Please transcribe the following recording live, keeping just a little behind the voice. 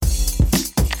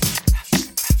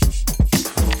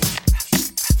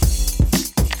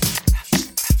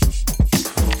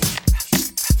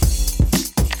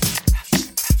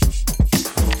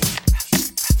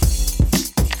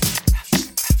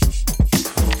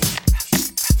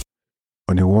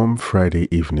warm Friday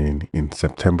evening in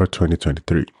September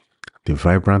 2023, the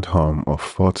vibrant hum of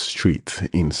 4th Street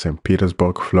in St.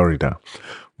 Petersburg, Florida,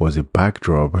 was a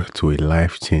backdrop to a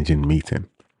life-changing meeting.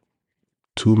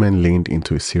 Two men leaned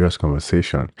into a serious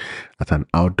conversation at an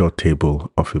outdoor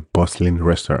table of a bustling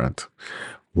restaurant.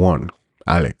 One,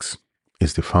 Alex,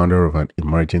 is the founder of an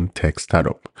emerging tech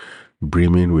startup,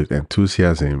 brimming with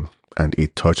enthusiasm and a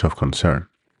touch of concern.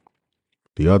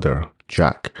 The other,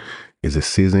 Jack, is a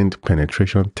seasoned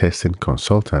penetration testing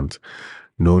consultant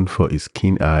known for his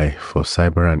keen eye for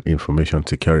cyber and information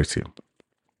security.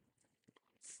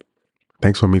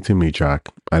 "Thanks for meeting me, Jack,"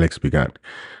 Alex began,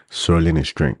 swirling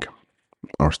his drink.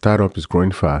 "Our startup is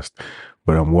growing fast,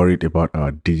 but I'm worried about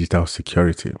our digital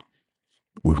security.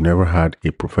 We've never had a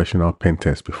professional pen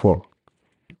test before."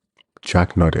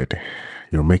 Jack nodded.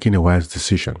 "You're making a wise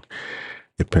decision.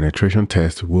 A penetration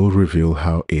test will reveal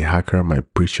how a hacker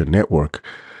might breach your network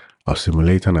or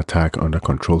simulate an attack under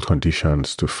controlled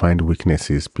conditions to find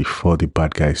weaknesses before the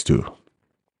bad guys do."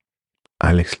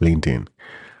 Alex leaned in.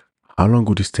 "How long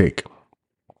would this take?"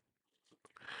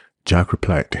 Jack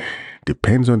replied,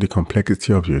 "Depends on the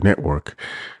complexity of your network,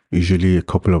 usually a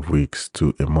couple of weeks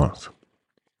to a month."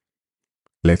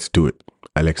 "Let's do it,"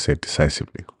 Alex said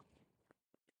decisively.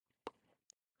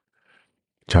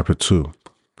 Chapter 2: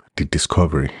 The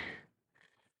Discovery.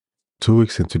 2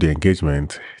 weeks into the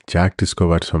engagement, Jack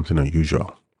discovered something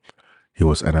unusual. He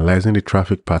was analyzing the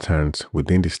traffic patterns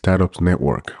within the startup's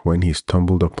network when he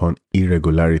stumbled upon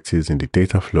irregularities in the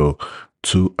data flow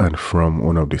to and from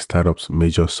one of the startup's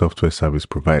major software service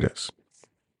providers.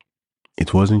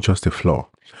 It wasn't just a flaw.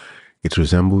 It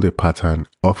resembled a pattern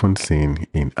often seen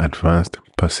in advanced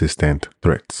persistent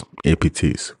threats,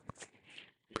 APTs.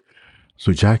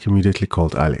 So Jack immediately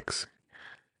called Alex.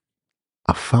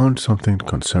 "I found something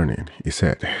concerning," he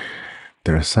said.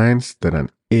 "There are signs that an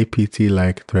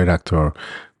APT-like threat actor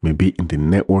may be in the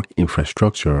network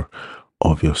infrastructure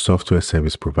of your software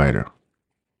service provider."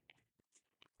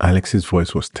 Alex's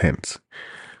voice was tense.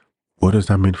 "What does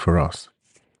that mean for us?"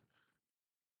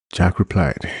 Jack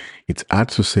replied, "It's hard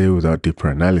to say without deeper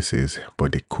analysis,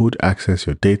 but they could access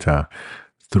your data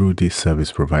through this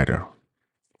service provider."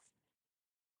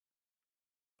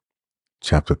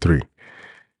 Chapter 3: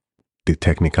 The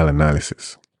Technical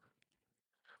Analysis.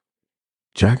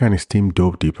 Jack and his team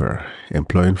dove deeper,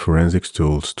 employing forensics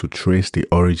tools to trace the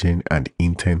origin and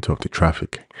intent of the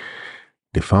traffic.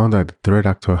 They found that the threat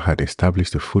actor had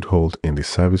established a foothold in the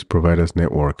service provider's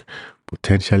network,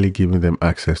 potentially giving them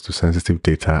access to sensitive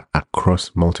data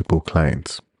across multiple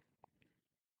clients.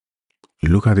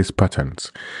 "Look at these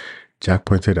patterns," Jack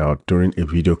pointed out during a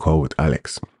video call with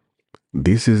Alex.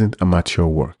 "This isn't amateur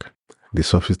work. The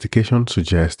sophistication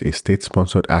suggests a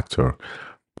state-sponsored actor,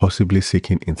 possibly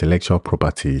seeking intellectual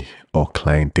property or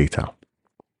client data."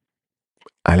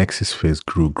 Alex's face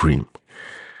grew grim.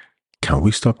 "Can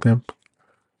we stop them?"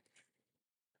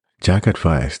 Jack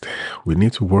advised, "We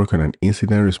need to work on an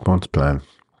incident response plan,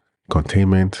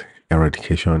 containment,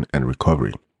 eradication, and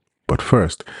recovery. But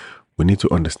first, we need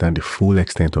to understand the full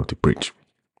extent of the breach."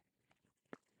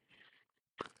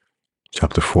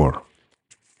 Chapter 4: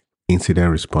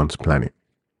 Incident Response Planning.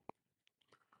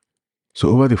 So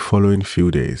over the following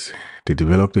few days, they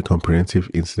developed a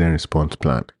comprehensive incident response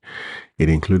plan. It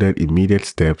included immediate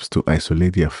steps to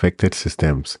isolate the affected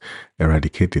systems,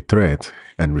 eradicate the threat,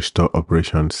 and restore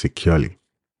operations securely.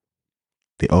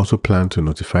 They also planned to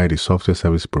notify the software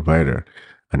service provider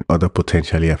and other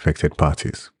potentially affected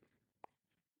parties.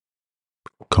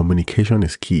 "Communication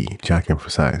is key," Jack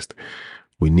emphasized.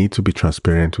 "We need to be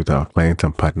transparent with our clients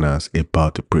and partners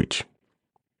about the breach."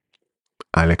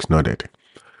 Alex nodded.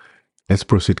 "Let's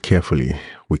proceed carefully.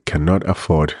 We cannot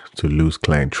afford to lose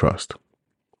client trust."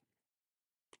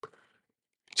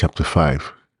 Chapter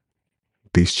 5: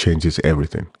 This Changes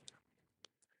Everything.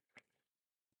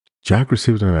 Jack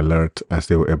received an alert as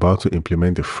they were about to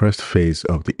implement the first phase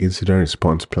of the incident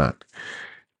response plan.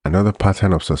 Another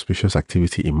pattern of suspicious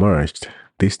activity emerged,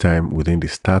 this time within the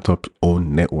startup's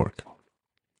own network.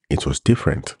 It was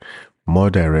different, more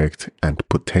direct, and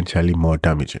potentially more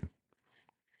damaging.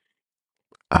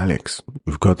 "Alex,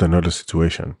 we've got another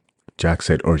situation," Jack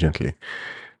said urgently.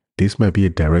 "This might be a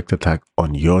direct attack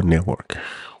on your network.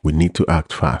 We need to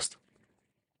act fast."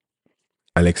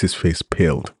 Alex's face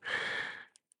paled.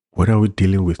 "What are we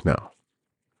dealing with now?"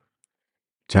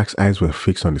 Jack's eyes were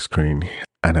fixed on the screen,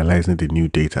 analyzing the new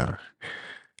data.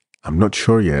 "I'm not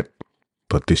sure yet,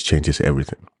 but this changes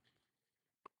everything."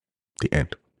 The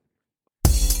end.